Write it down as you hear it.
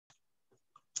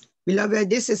Beloved,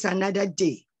 this is another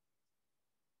day.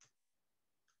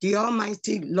 The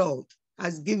Almighty Lord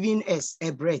has given us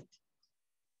a breath.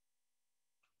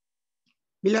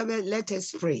 Beloved, let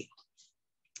us pray.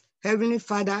 Heavenly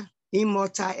Father,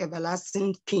 immortal,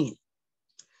 everlasting King,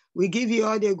 we give you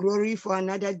all the glory for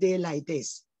another day like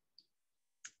this.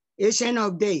 Ancient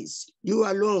of days, you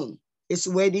alone is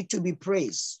worthy to be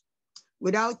praised.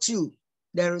 Without you,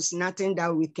 there is nothing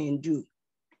that we can do.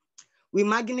 We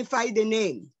magnify the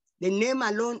name. The name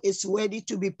alone is worthy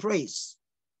to be praised.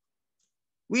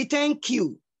 We thank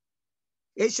you,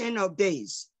 Ancient of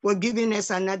days, for giving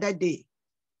us another day.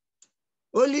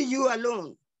 Only you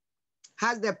alone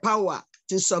has the power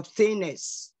to sustain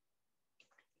us.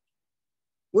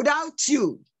 Without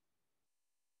you,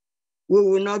 we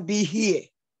will not be here.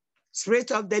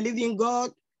 Spirit of the living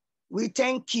God, we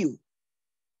thank you.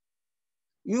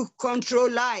 You control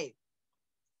life.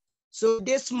 So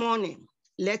this morning,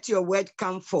 let your word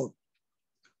come forth.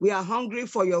 We are hungry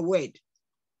for your word.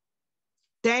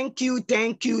 Thank you,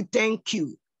 thank you, thank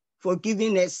you for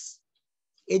giving us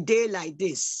a day like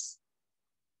this.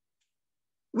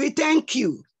 We thank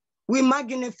you. We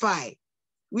magnify.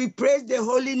 We praise the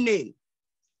holy name.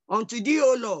 Unto thee,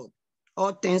 O Lord,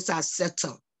 all things are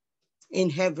settled in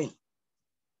heaven.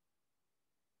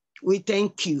 We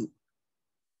thank you.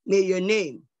 May your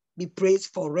name be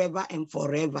praised forever and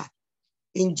forever.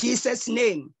 In Jesus'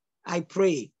 name, I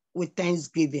pray with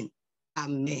thanksgiving.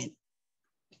 Amen.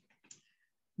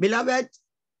 Beloved,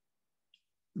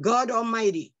 God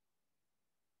Almighty,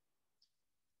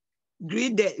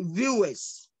 greet the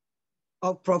viewers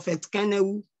of Prophet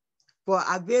Kenewu for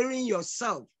availing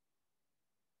yourself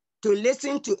to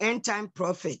listen to End Time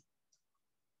Prophet.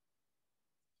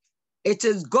 It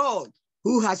is God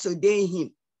who has ordained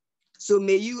him. So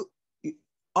may you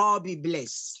all be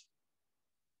blessed.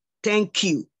 Thank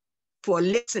you for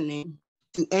listening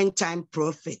to End Time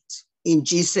Prophet. In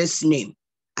Jesus' name,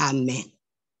 amen.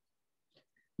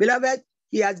 Beloved,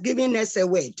 he has given us a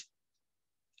word.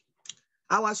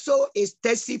 Our soul is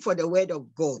thirsty for the word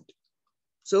of God.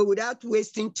 So without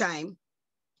wasting time,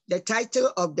 the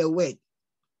title of the word,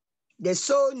 the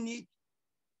soul needs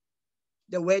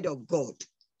the word of God.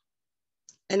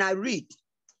 And I read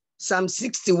Psalm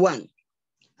 61.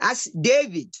 As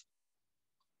David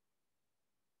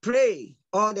pray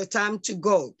all the time to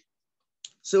God.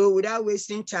 So without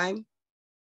wasting time,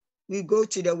 we go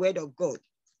to the word of God.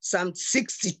 Psalm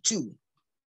 62.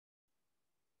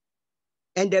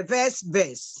 And the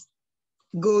verse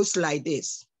goes like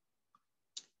this.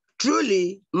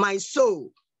 Truly, my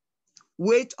soul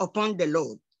wait upon the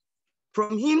Lord.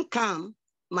 From him come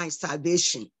my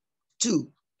salvation. 2.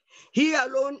 He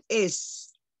alone is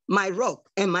my rock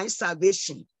and my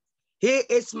salvation. He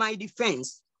is my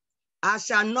defense. I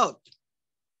shall not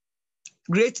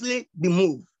greatly be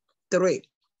moved. 3.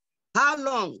 How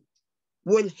long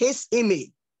will his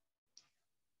image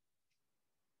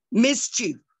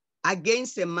mischief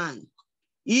against a man?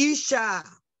 Ye shall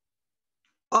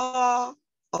all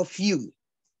of you.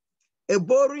 A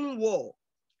boring wall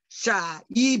shall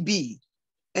ye be,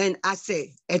 and as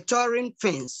a torrent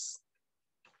fence.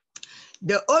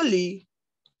 The only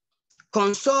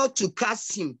console to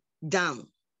cast him down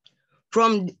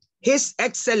from his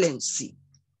excellency.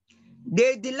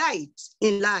 They delight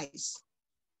in lies.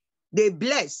 They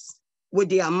bless with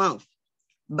their mouth,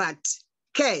 but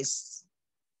curse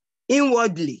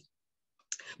inwardly.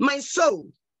 My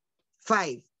soul,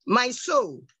 5, my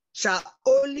soul shall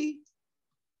only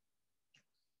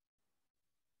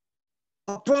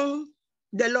upon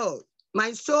the Lord.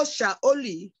 My soul shall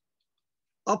only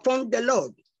upon the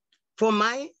Lord, for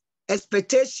my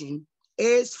expectation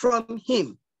is from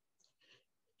him.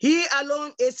 He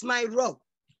alone is my rock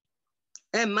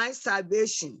and my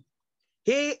salvation.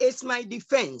 He is my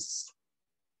defense.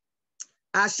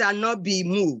 I shall not be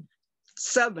moved.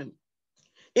 7.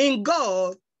 In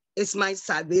God is my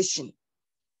salvation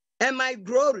and my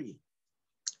glory,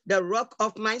 the rock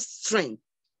of my strength,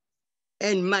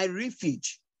 and my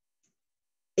refuge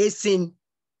is in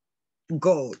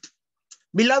God.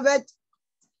 Beloved,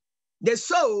 the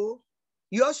soul,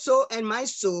 your soul and my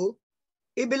soul,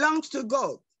 it belongs to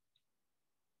God.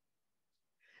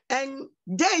 And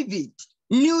David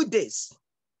knew this.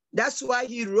 That's why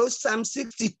he wrote Psalm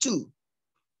 62,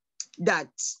 that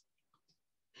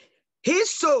his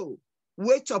soul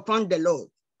waits upon the Lord.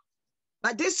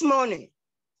 But this morning,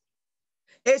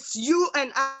 it's you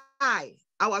and I,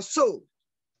 our soul.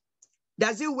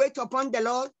 Does it wait upon the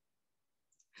Lord?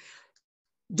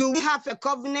 Do we have a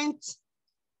covenant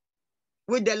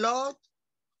with the Lord?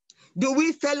 Do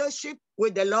we fellowship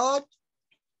with the Lord?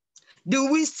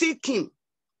 Do we seek him?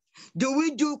 Do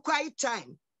we do quiet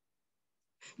time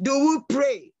Do we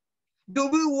pray? Do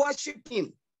we worship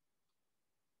him?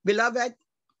 Beloved,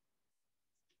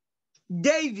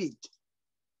 David,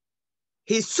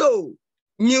 his soul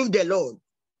knew the Lord.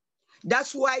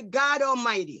 That's why God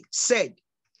Almighty said,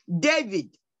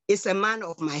 David is a man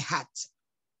of my heart.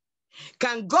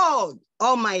 Can God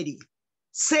Almighty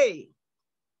say,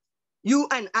 you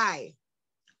and I,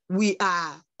 we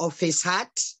are of his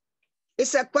heart?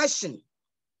 It's a question.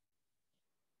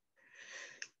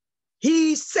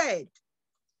 He said,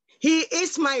 he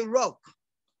is my rock.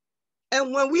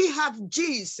 And when we have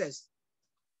Jesus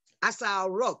as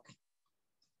our rock,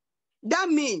 that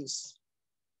means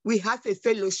we have a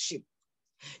fellowship.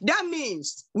 That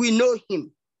means we know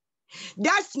him.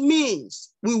 That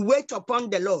means we wait upon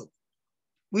the Lord.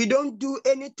 We don't do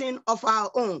anything of our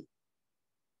own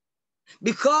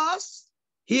because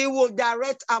he will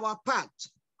direct our path.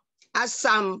 As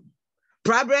some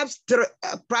Proverbs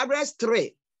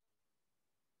 3,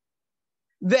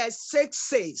 verse 6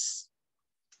 says,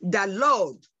 the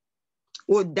Lord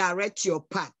will direct your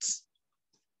path.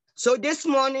 So this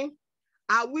morning,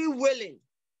 are we willing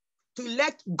to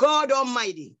let God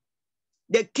Almighty,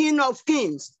 the King of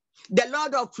Kings, the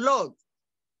Lord of Lords,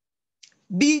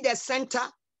 be the center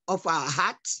of our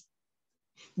hearts,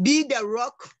 be the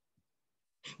rock,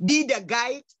 be the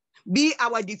guide, be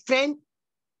our defense?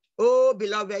 Oh,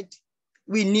 beloved,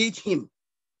 we need him.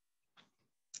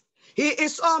 He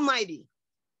is almighty.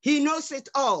 He knows it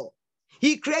all.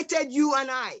 He created you and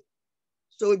I.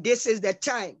 So this is the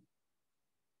time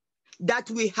that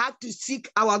we have to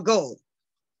seek our God,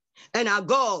 and our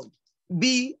God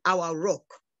be our rock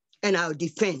and our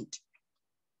defense.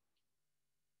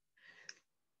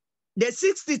 The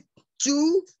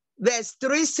 62 verse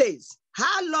 3 says,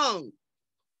 how long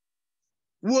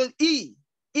will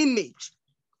image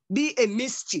be a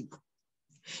mischief?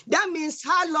 That means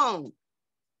how long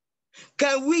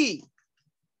can we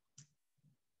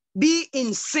be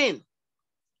in sin?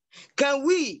 Can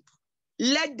we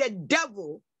let the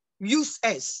devil use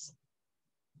us?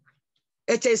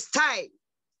 It is time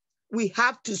we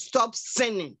have to stop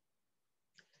sinning.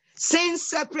 Sin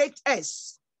separates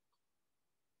us.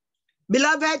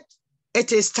 Beloved,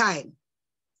 it is time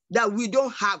that we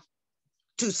don't have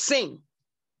to sin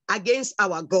against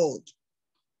our God.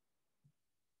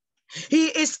 He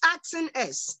is asking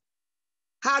us,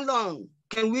 how long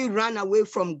can we run away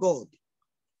from God?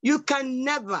 You can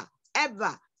never,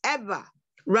 ever, ever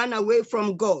run away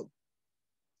from God.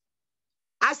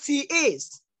 As he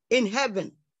is in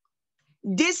heaven,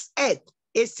 this earth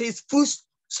is his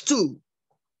footstool.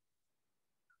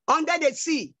 Under the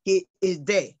sea, he is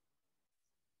there.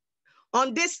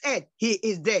 On this earth, he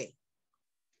is there.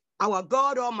 Our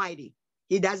God Almighty,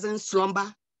 he doesn't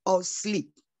slumber or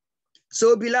sleep.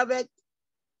 So, beloved,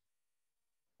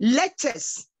 let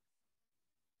us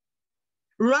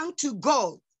run to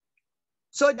God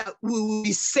so that we will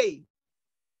be saved.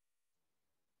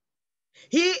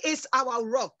 He is our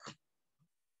rock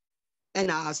and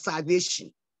our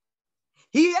salvation.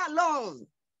 He alone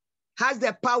has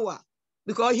the power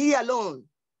because he alone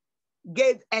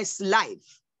gave us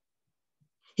life.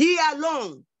 He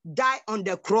alone died on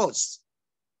the cross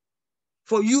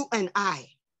for you and I,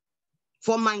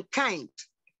 for mankind.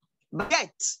 But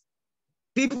yet,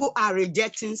 people are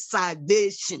rejecting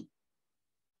salvation.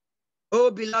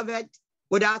 Oh, beloved,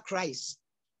 without Christ,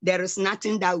 there is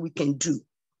nothing that we can do.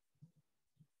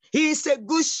 He is a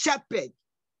good shepherd.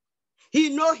 He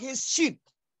knows his sheep.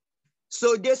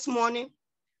 So this morning,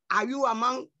 are you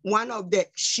among one of the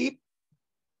sheep?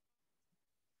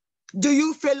 Do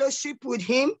you fellowship with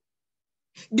him?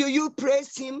 Do you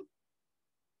praise him?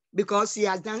 Because he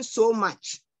has done so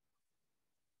much.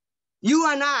 You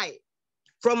and I,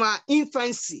 from our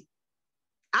infancy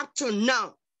up to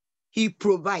now, he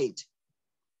provides.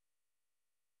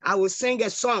 I will sing a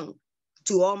song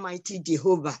to Almighty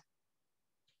Jehovah.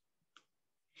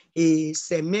 He's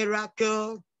a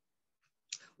miracle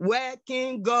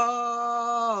working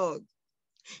God.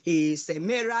 He's a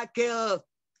miracle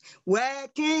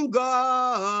working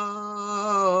God.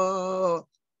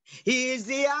 He's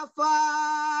the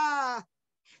Alpha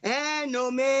and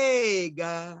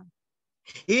Omega.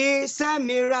 He's a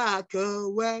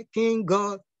miracle working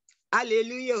God.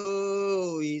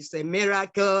 Hallelujah. He's a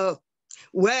miracle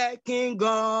working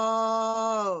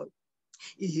God.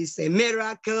 He's a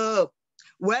miracle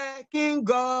working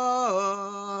God.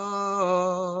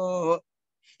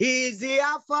 He's the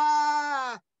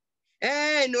Alpha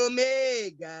and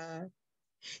Omega.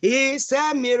 He's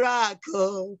a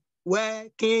miracle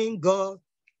working God.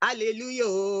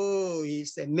 Hallelujah.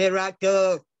 He's a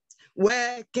miracle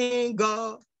working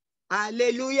God.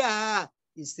 Hallelujah.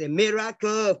 He's a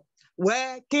miracle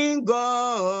working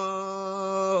God.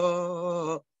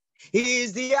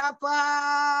 He's the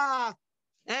Alpha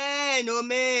and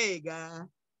Omega.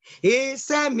 He's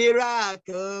a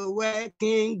miracle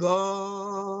working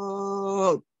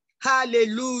God.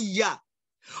 Hallelujah.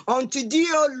 Unto thee,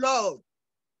 O Lord,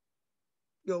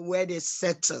 your word is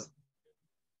settled.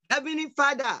 Heavenly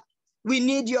Father, we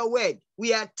need your word.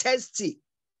 We are thirsty.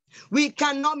 We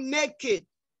cannot make it.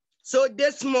 So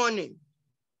this morning,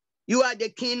 you are the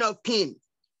King of Kings,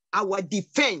 our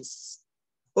defense.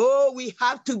 Oh, we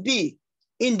have to be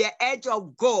in the edge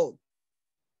of God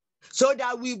so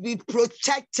that we be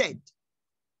protected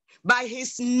by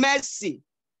his mercy,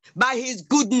 by his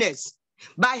goodness,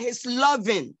 by his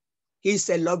loving. He's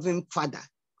a loving Father.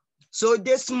 So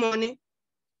this morning,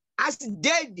 as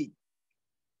David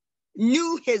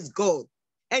knew his God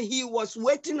and he was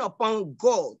waiting upon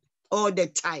God all the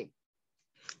time,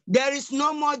 there is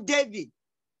no more David.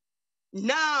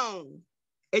 Now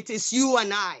it is you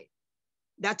and I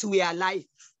that we are alive.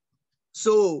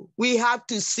 So we have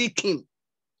to seek him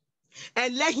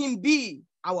and let him be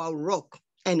our rock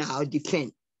and our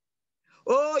defense.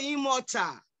 Oh,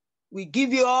 immortal, we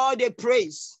give you all the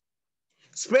praise.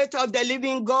 Spirit of the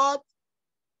living God,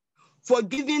 for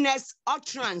giving us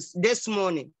utterance this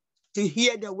morning to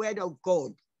hear the word of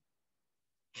God.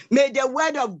 May the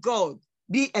word of God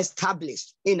be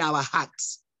established in our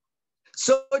hearts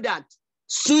so that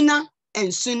sooner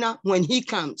and sooner when he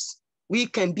comes, we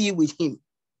can be with him.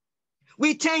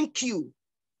 We thank you.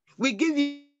 We give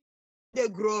you the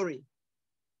glory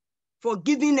for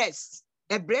giving us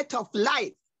a breath of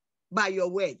life by your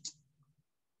word.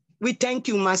 We thank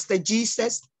you, Master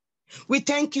Jesus. We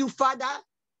thank you, Father.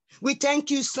 We thank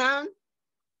you, Son.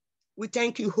 We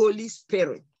thank you, Holy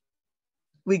Spirit.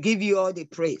 We give you all the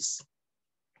praise.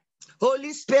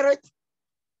 Holy Spirit,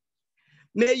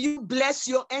 may you bless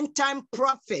your end-time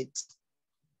prophet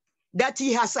that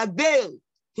he has availed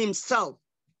himself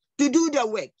to do the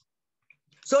work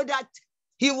so that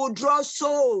he will draw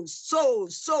souls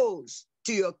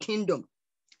to your kingdom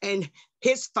and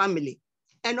his family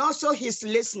and also his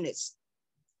listeners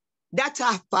that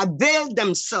have availed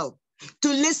themselves to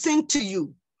listen to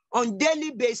you on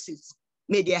daily basis.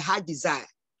 May their heart desire.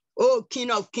 Oh,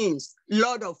 King of Kings,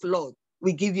 Lord of Lords,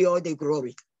 we give you all the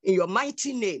glory. In your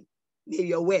mighty name, may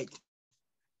your word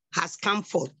has come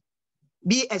forth.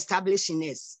 Be established in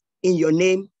us. In your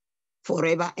name,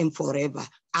 forever and forever.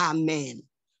 Amen.